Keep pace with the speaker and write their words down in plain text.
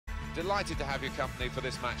Delighted to have your company for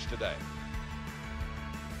this match today.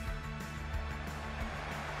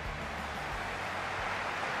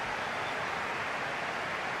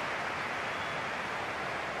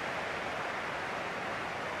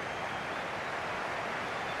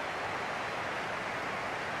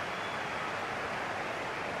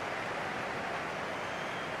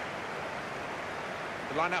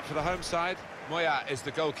 The line-up for the home side: Moya is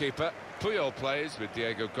the goalkeeper. Puyol plays with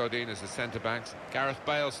Diego Godin as the centre-backs. Gareth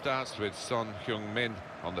Bale starts with Son Heung-min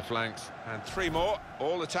on the flanks. And three more,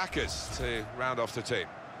 all attackers, to round off the team.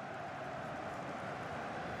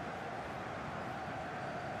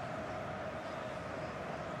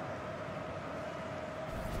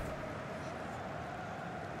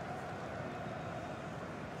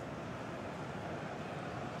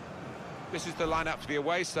 This is the line-up for the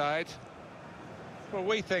away side. Well,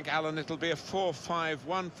 we think, Alan, it'll be a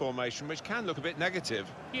 4-5-1 formation, which can look a bit negative.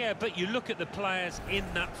 Yeah, but you look at the players in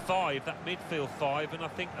that five, that midfield five, and I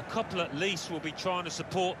think a couple at least will be trying to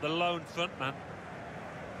support the lone frontman.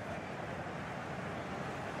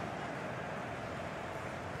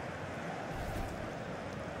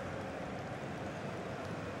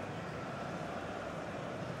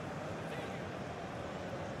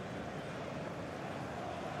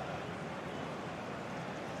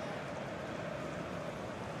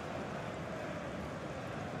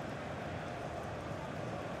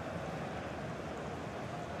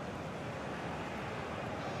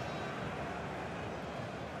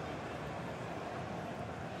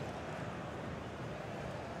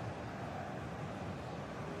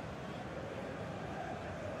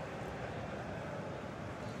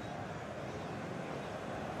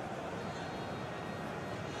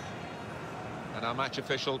 And our match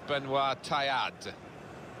official, Benoit Tayad.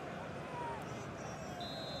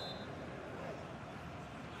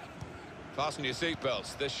 Fasten your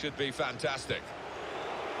seatbelts, this should be fantastic.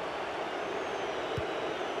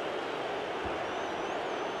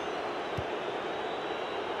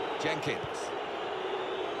 Jenkins.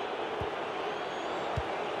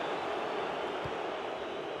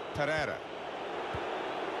 Pereira.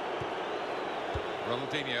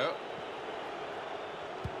 Ronaldinho.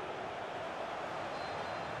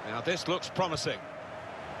 Now this looks promising.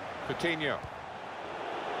 Coutinho.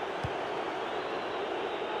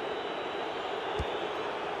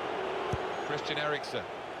 Christian Eriksen.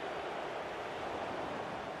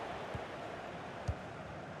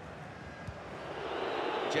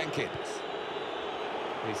 Jenkins.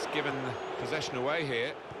 He's given possession away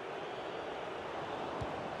here.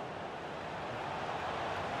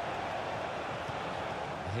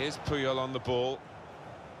 Here's Puyol on the ball.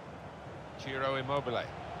 Ciro Immobile.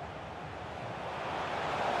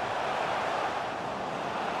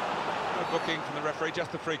 No booking from the referee,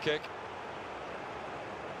 just the free kick.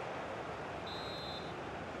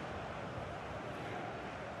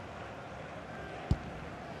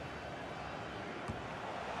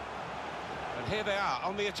 And here they are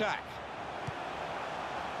on the attack.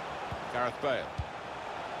 Gareth Bale.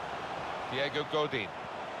 Diego Godin.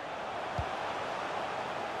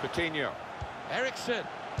 Coutinho. Eriksen.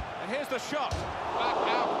 And here's the shot. Back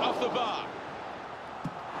out off the bar.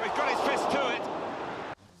 He's got his fist to it.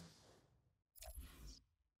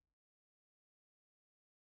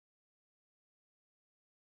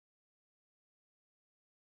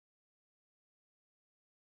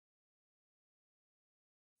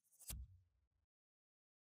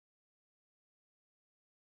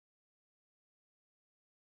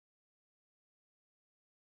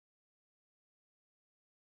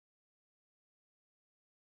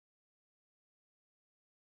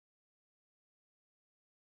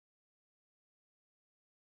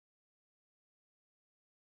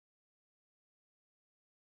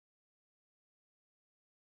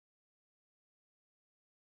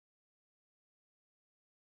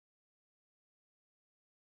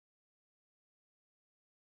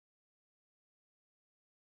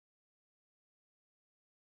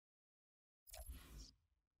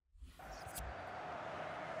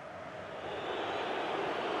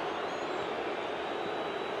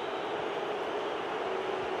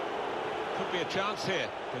 Could be a chance here.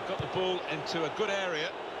 They've got the ball into a good area.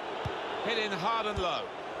 Hit in hard and low.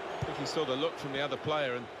 I think he saw the look from the other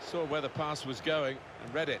player and saw where the pass was going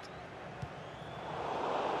and read it.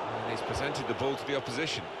 And he's presented the ball to the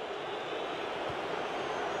opposition.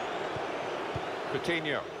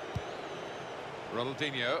 Coutinho.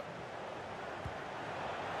 Ronaldinho.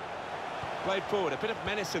 Played forward, a bit of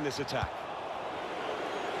menace in this attack.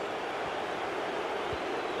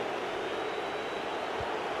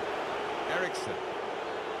 Eriksen.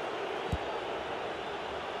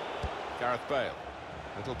 Gareth Bale.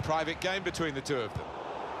 Little private game between the two of them.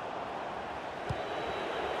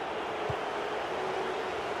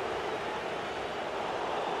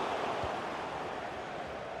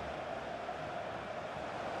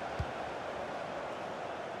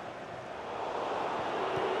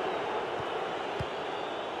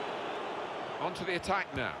 On to the attack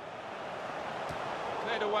now.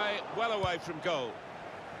 Cleared away, well away from goal.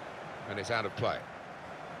 And it's out of play.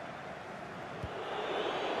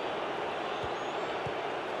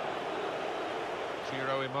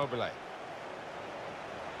 Ciro Immobile.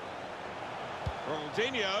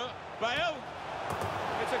 Ronaldinho, Bale.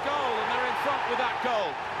 It's a goal, and they're in front with that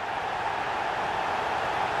goal.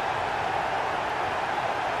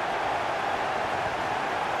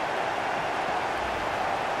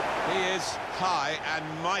 He is high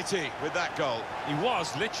and mighty with that goal. He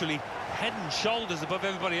was literally head and shoulders above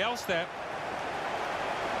everybody else there.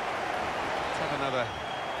 Let's have another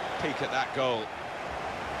peek at that goal.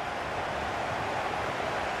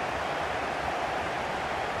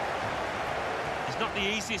 He's not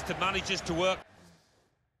the easiest of managers to work.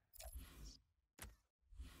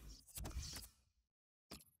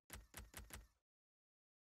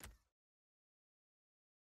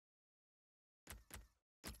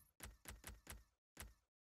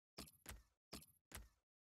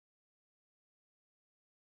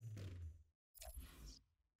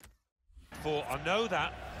 I know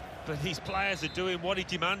that, but these players are doing what he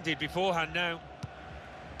demanded beforehand now.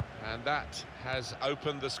 And that has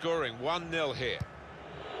opened the scoring. 1-0 here.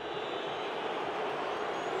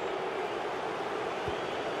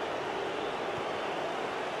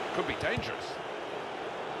 Could be dangerous.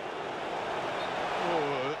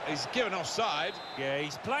 Oh, he's given offside. Yeah,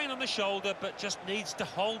 he's playing on the shoulder, but just needs to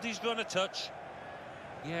hold his run a touch.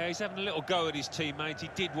 Yeah, he's having a little go at his teammate. He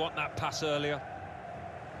did want that pass earlier.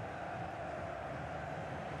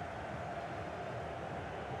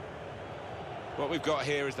 What we've got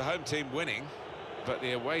here is the home team winning, but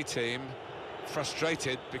the away team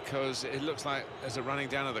frustrated because it looks like there's a running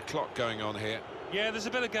down of the clock going on here. Yeah, there's a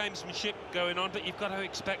bit of gamesmanship going on, but you've got to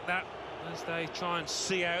expect that as they try and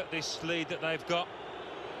see out this lead that they've got.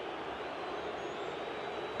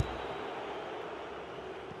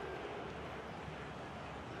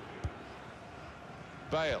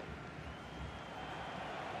 Bale.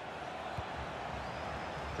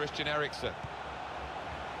 Christian Eriksen.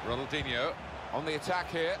 Ronaldinho on the attack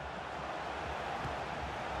here.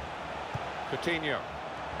 Coutinho.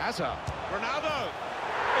 Hazard. Ronaldo.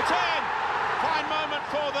 It's in. Fine moment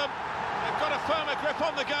for them. They've got a firmer grip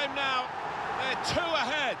on the game now. They're 2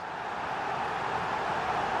 ahead.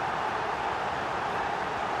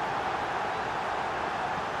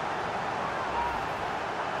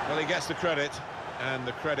 Well, he gets the credit, and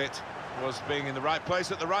the credit was being in the right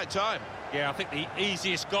place at the right time. Yeah, I think the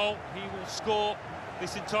easiest goal he will score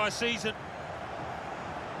this entire season.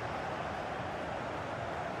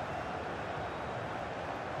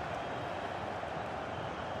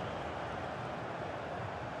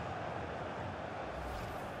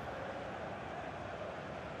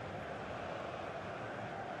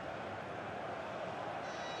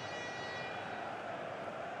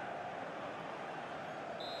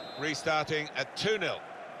 Restarting at 2-0.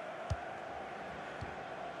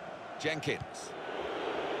 Jenkins.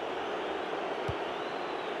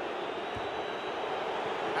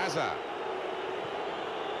 Hazard.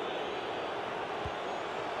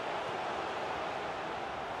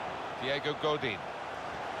 Diego Godin.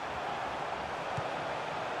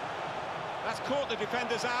 That's caught the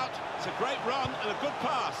defenders out. It's a great run and a good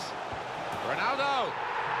pass. Ronaldo.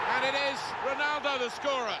 And it is Ronaldo the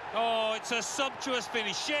scorer. Oh, it's a sumptuous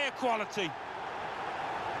finish, sheer quality.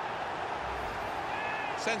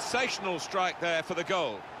 Sensational strike there for the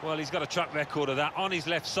goal. Well, he's got a track record of that. On his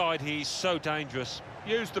left side, he's so dangerous.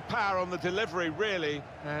 Used the power on the delivery, really,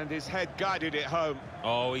 and his head guided it home.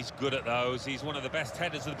 Oh, he's good at those. He's one of the best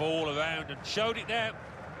headers of the ball around and showed it there.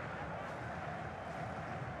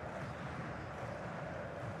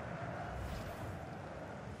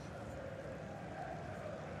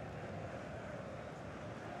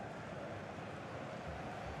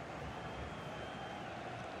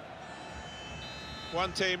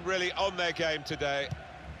 One team really on their game today,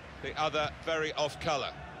 the other very off colour.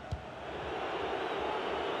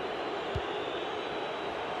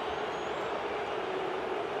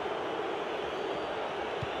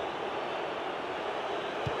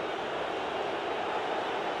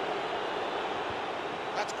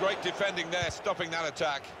 That's great defending there, stopping that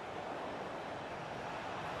attack.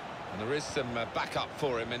 And there is some backup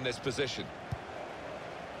for him in this position.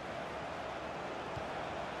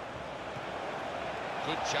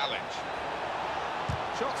 Good challenge.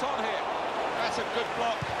 Shots on here. That's a good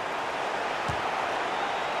block.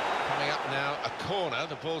 Coming up now, a corner.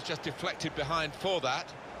 The ball's just deflected behind for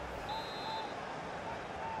that.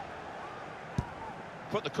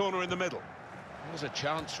 Put the corner in the middle. There was a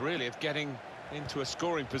chance, really, of getting into a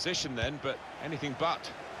scoring position then, but anything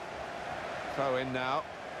but. Throw in now.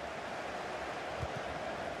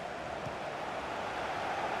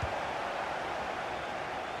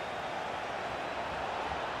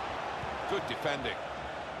 Good defending.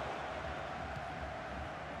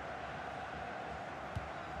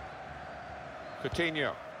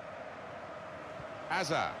 Coutinho.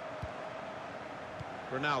 Hazard.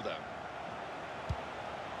 Ronaldo.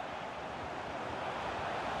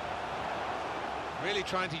 Really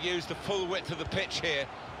trying to use the full width of the pitch here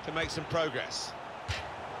to make some progress.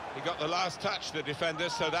 He got the last touch, the defender,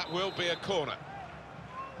 so that will be a corner.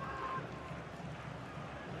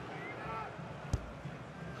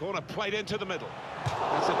 Corner played into the middle.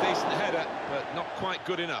 That's a decent header, but not quite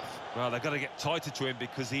good enough. Well, they've got to get tighter to him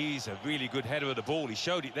because he's a really good header of the ball. He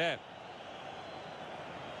showed it there.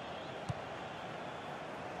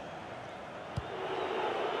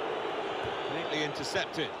 Neatly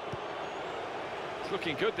intercepted. It's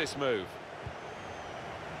looking good, this move.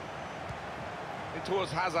 In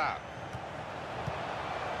towards Hazard.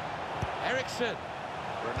 Eriksen.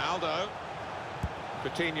 Ronaldo.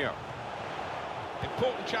 Coutinho.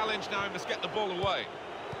 Important challenge now, he must get the ball away.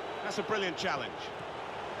 That's a brilliant challenge.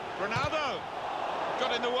 Ronaldo!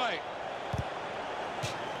 Got in the way.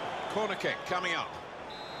 Corner kick coming up.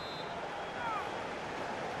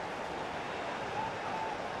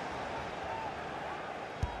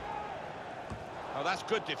 Oh, that's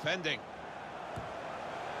good defending.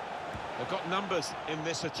 They've got numbers in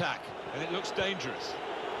this attack, and it looks dangerous.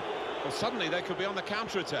 Well, suddenly they could be on the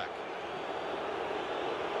counter-attack.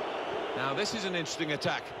 Now, this is an interesting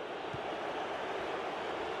attack.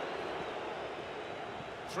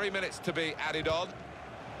 3 minutes to be added on.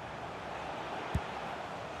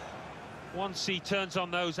 Once he turns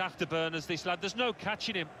on those afterburners, this lad, there's no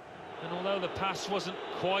catching him. And although the pass wasn't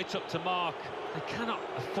quite up to mark, they cannot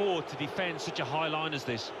afford to defend such a high line as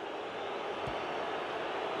this.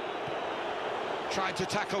 Tried to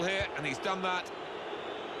tackle here, and he's done that.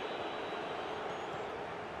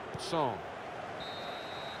 Song.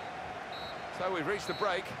 So we've reached the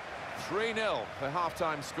break. 3-0 for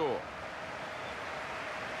half-time score.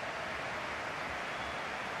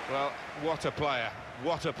 Well, what a player.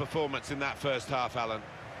 What a performance in that first half, Alan.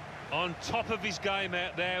 On top of his game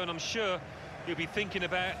out there, and I'm sure he'll be thinking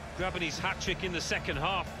about grabbing his hat-trick in the second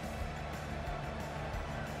half.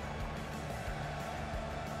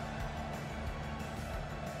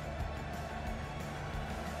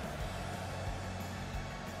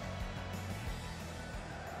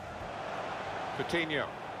 Coutinho.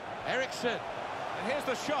 Eriksen. And here's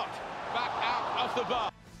the shot. Back out off the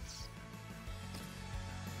bar.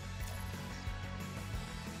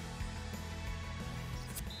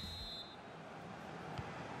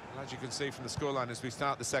 As you can see from the scoreline as we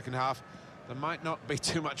start the second half, there might not be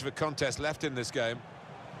too much of a contest left in this game.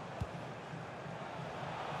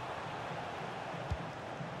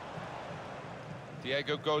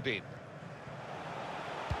 Diego Godin.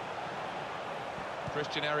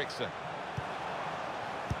 Christian Eriksen.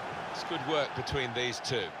 It's good work between these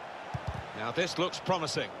two. Now this looks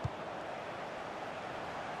promising.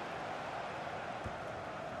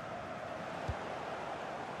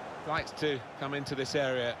 Likes to come into this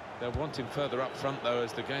area. They're wanting further up front, though,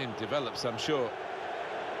 as the game develops, I'm sure.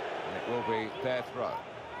 And it will be their throw.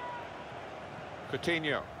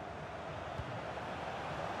 Coutinho.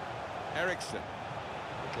 Eriksen.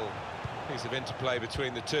 Little piece of interplay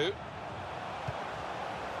between the two.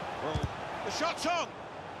 Well, the shot's on!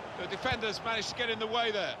 The defenders managed to get in the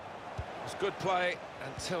way there. It was good play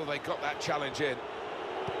until they got that challenge in.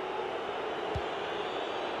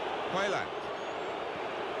 Haaland.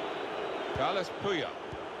 Carlos Puyol.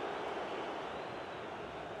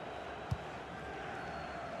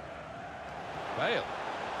 Bale.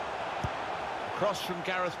 Cross from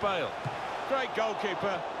Gareth Bale. Great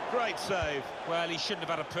goalkeeper, great save. Well, he shouldn't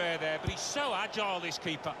have had a prayer there, but he's so agile, this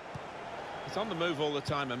keeper. He's on the move all the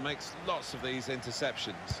time and makes lots of these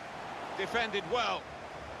interceptions. Defended well.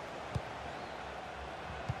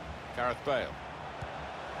 Gareth Bale.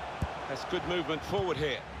 That's good movement forward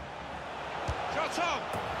here. Shot on!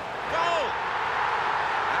 Goal!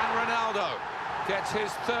 And Ronaldo gets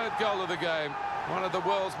his third goal of the game. One of the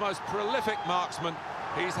world's most prolific marksmen.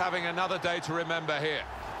 He's having another day to remember here.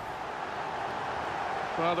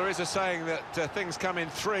 Well, there is a saying that things come in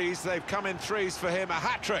threes. They've come in threes for him. A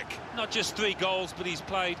hat-trick. Not just 3 goals, but he's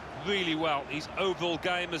played really well. His overall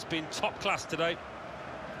game has been top class today.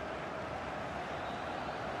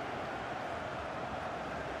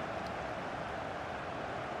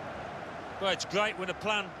 Well, it's great when a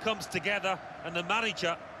plan comes together and the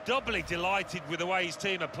manager doubly delighted with the way his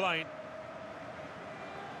team are playing.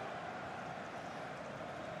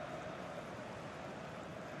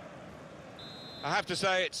 I have to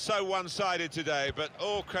say it's so one-sided today, but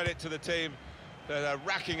all credit to the team that are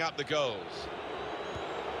racking up the goals.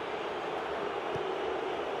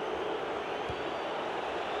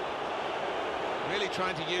 Really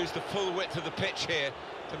trying to use the full width of the pitch here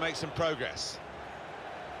to make some progress.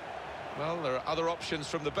 Well, there are other options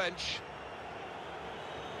from the bench.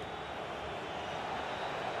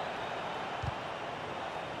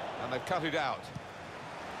 And they've cut it out.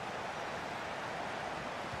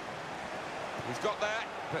 He's got there,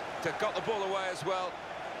 but got the ball away as well.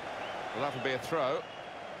 Well, that'll be a throw.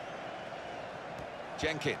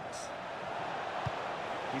 Jenkins.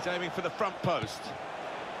 He's aiming for the front post.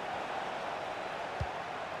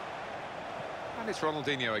 And it's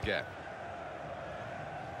Ronaldinho again.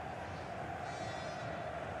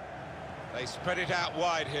 They spread it out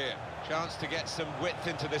wide here. Chance to get some width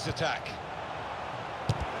into this attack.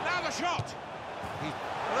 Now the shot!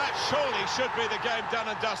 Well, that surely should be the game done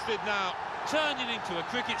and dusted now. Turning into a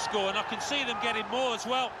cricket score, and I can see them getting more as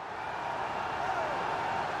well.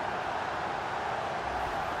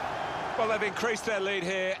 Well, they've increased their lead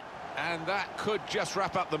here, and that could just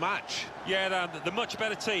wrap up the match. Yeah, the much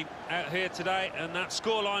better team out here today, and that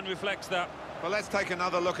scoreline reflects that. Well, let's take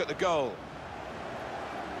another look at the goal.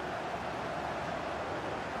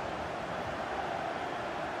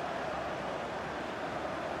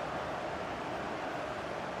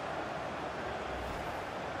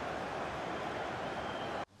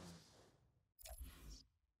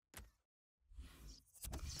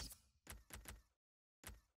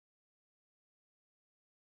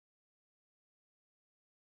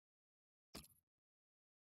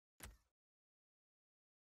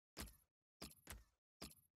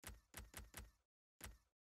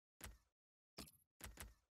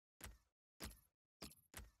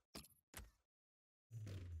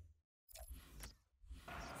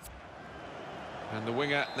 And the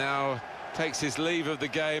winger now takes his leave of the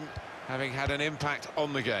game, having had an impact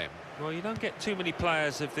on the game. Well, you don't get too many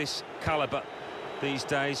players of this calibre these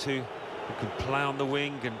days who can play on the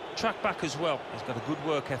wing and track back as well. He's got a good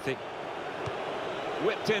work ethic.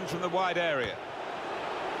 Whipped in from the wide area.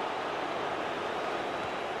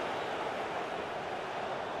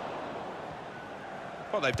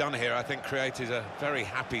 What they've done here, I think, created a very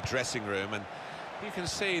happy dressing room, and you can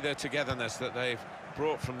see the togetherness that they've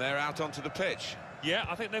brought from there out onto the pitch. Yeah,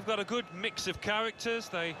 I think they've got a good mix of characters.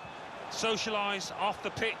 They socialise off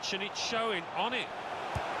the pitch, and it's showing on it.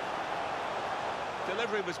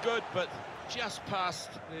 Delivery was good, but just past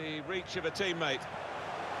the reach of a teammate.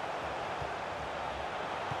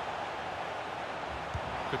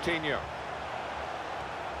 Coutinho.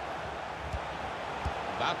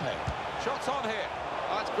 Mbappe. Shots on here.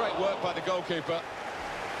 Oh, that's great work by the goalkeeper.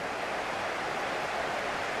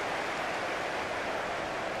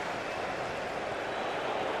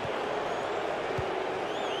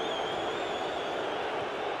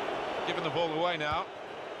 Giving the ball away now.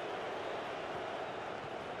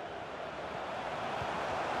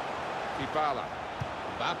 Dybala.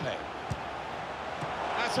 Mbappe.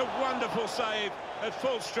 That's a wonderful save at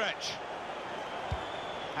full stretch.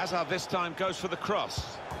 Hazard this time goes for the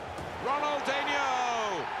cross.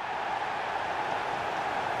 Ronaldinho!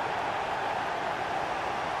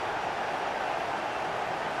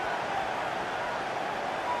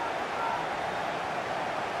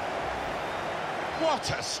 What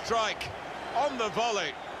a strike on the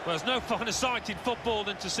volley. Well, there's no finer sight in football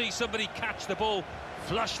than to see somebody catch the ball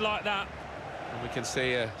flush like that. And we can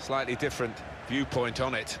see a slightly different viewpoint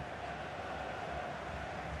on it.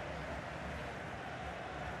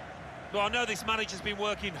 Well, I know this manager's been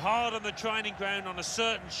working hard on the training ground on a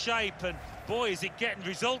certain shape, and boy, is it getting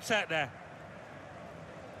results out there.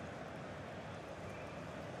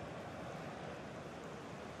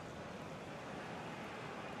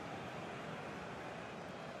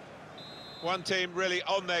 One team really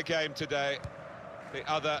on their game today, the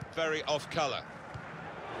other very off-colour.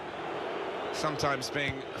 Sometimes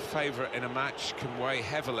being a favourite in a match can weigh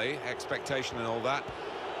heavily, expectation and all that.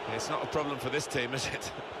 It's not a problem for this team, is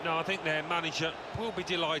it? No, I think their manager will be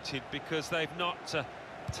delighted because they've not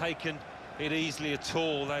taken it easily at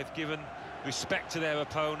all. They've given respect to their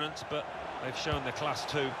opponents, but they've shown their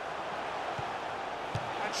class too.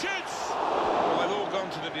 And shoots! Well, they've all gone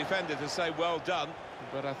to the defender to say well done,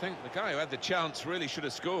 but I think the guy who had the chance really should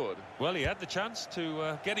have scored. Well, he had the chance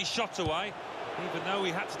to get his shot away, even though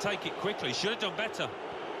he had to take it quickly. Should have done better.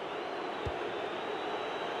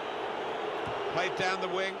 Played down the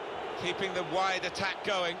wing, keeping the wide attack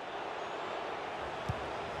going.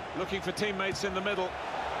 Looking for teammates in the middle.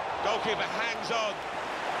 Goalkeeper hangs on.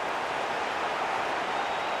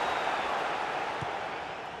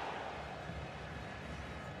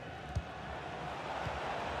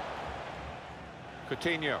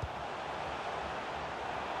 Coutinho.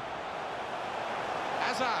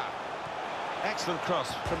 Hazard. Excellent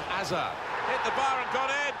cross from Hazard. Hit the bar and got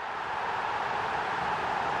in.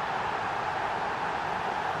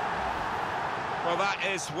 Well, that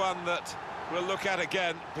is one that we'll look at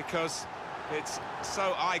again, because it's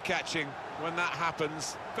so eye-catching when that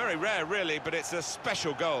happens. Very rare, really, but it's a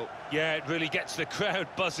special goal. Yeah, it really gets the crowd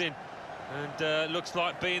buzzing, and looks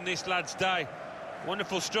like being this lad's day.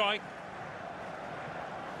 Wonderful strike.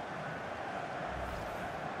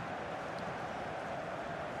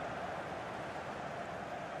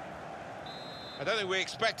 I don't think we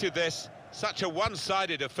expected this, such a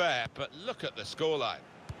one-sided affair, but look at the scoreline.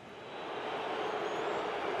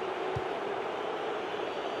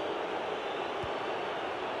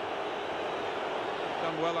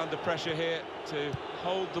 Done well under pressure here to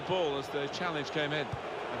hold the ball as the challenge came in.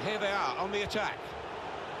 And here they are on the attack.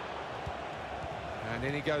 And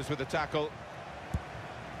in he goes with the tackle.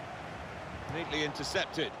 Neatly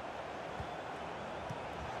intercepted.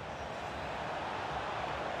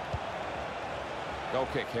 Goal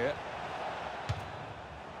kick here.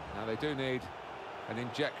 Now they do need an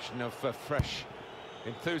injection of fresh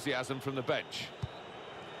enthusiasm from the bench.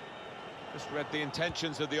 Just read the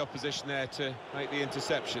intentions of the opposition there to make the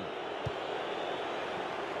interception.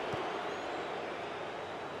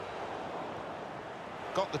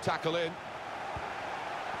 Got the tackle in.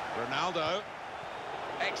 Ronaldo.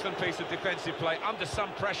 Excellent piece of defensive play, under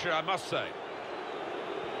some pressure, I must say.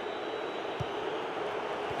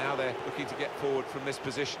 Now they're looking to get forward from this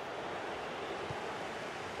position.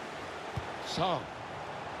 Song.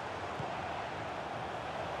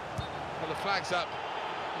 Well, the flag's up.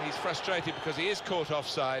 He's frustrated because he is caught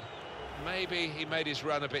offside. Maybe he made his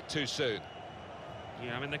run a bit too soon.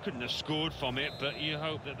 Yeah, I mean, they couldn't have scored from it, but you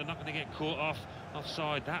hope that they're not going to get caught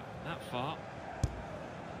offside that far.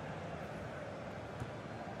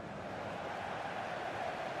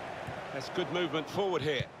 That's good movement forward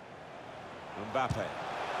here. Mbappe.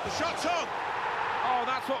 The shot's on! Oh,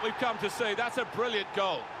 that's what we've come to see. That's a brilliant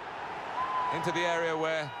goal. Into the area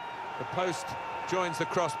where the post joins the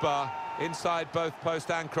crossbar, inside both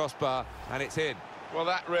post and crossbar, and it's in. Well,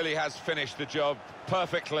 that really has finished the job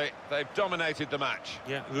perfectly. They've dominated the match.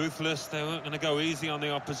 Yeah, ruthless. They weren't going to go easy on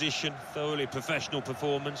the opposition. Thoroughly professional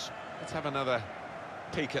performance. Let's have another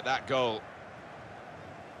peek at that goal.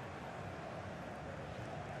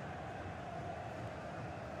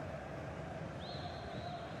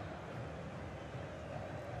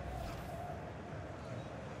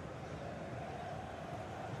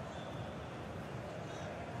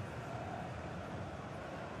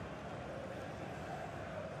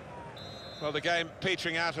 Well, the game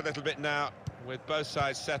petering out a little bit now, with both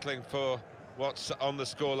sides settling for what's on the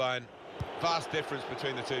scoreline. Vast difference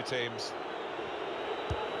between the two teams.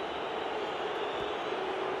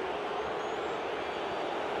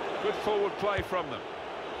 Good forward play from them.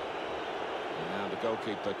 And now the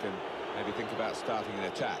goalkeeper can maybe think about starting an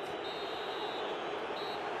attack.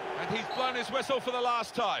 And he's blown his whistle for the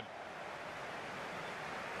last time.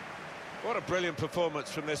 What a brilliant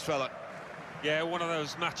performance from this fella. Yeah, one of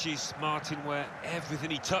those matches, Martin, where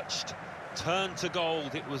everything he touched turned to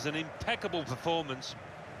gold. It was an impeccable performance.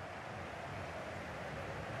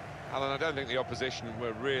 Alan, I don't think the opposition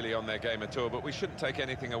were really on their game at all, but we shouldn't take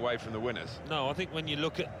anything away from the winners. No, I think when you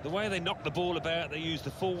look at the way they knocked the ball about, they used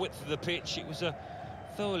the full width of the pitch. It was a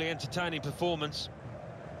thoroughly entertaining performance.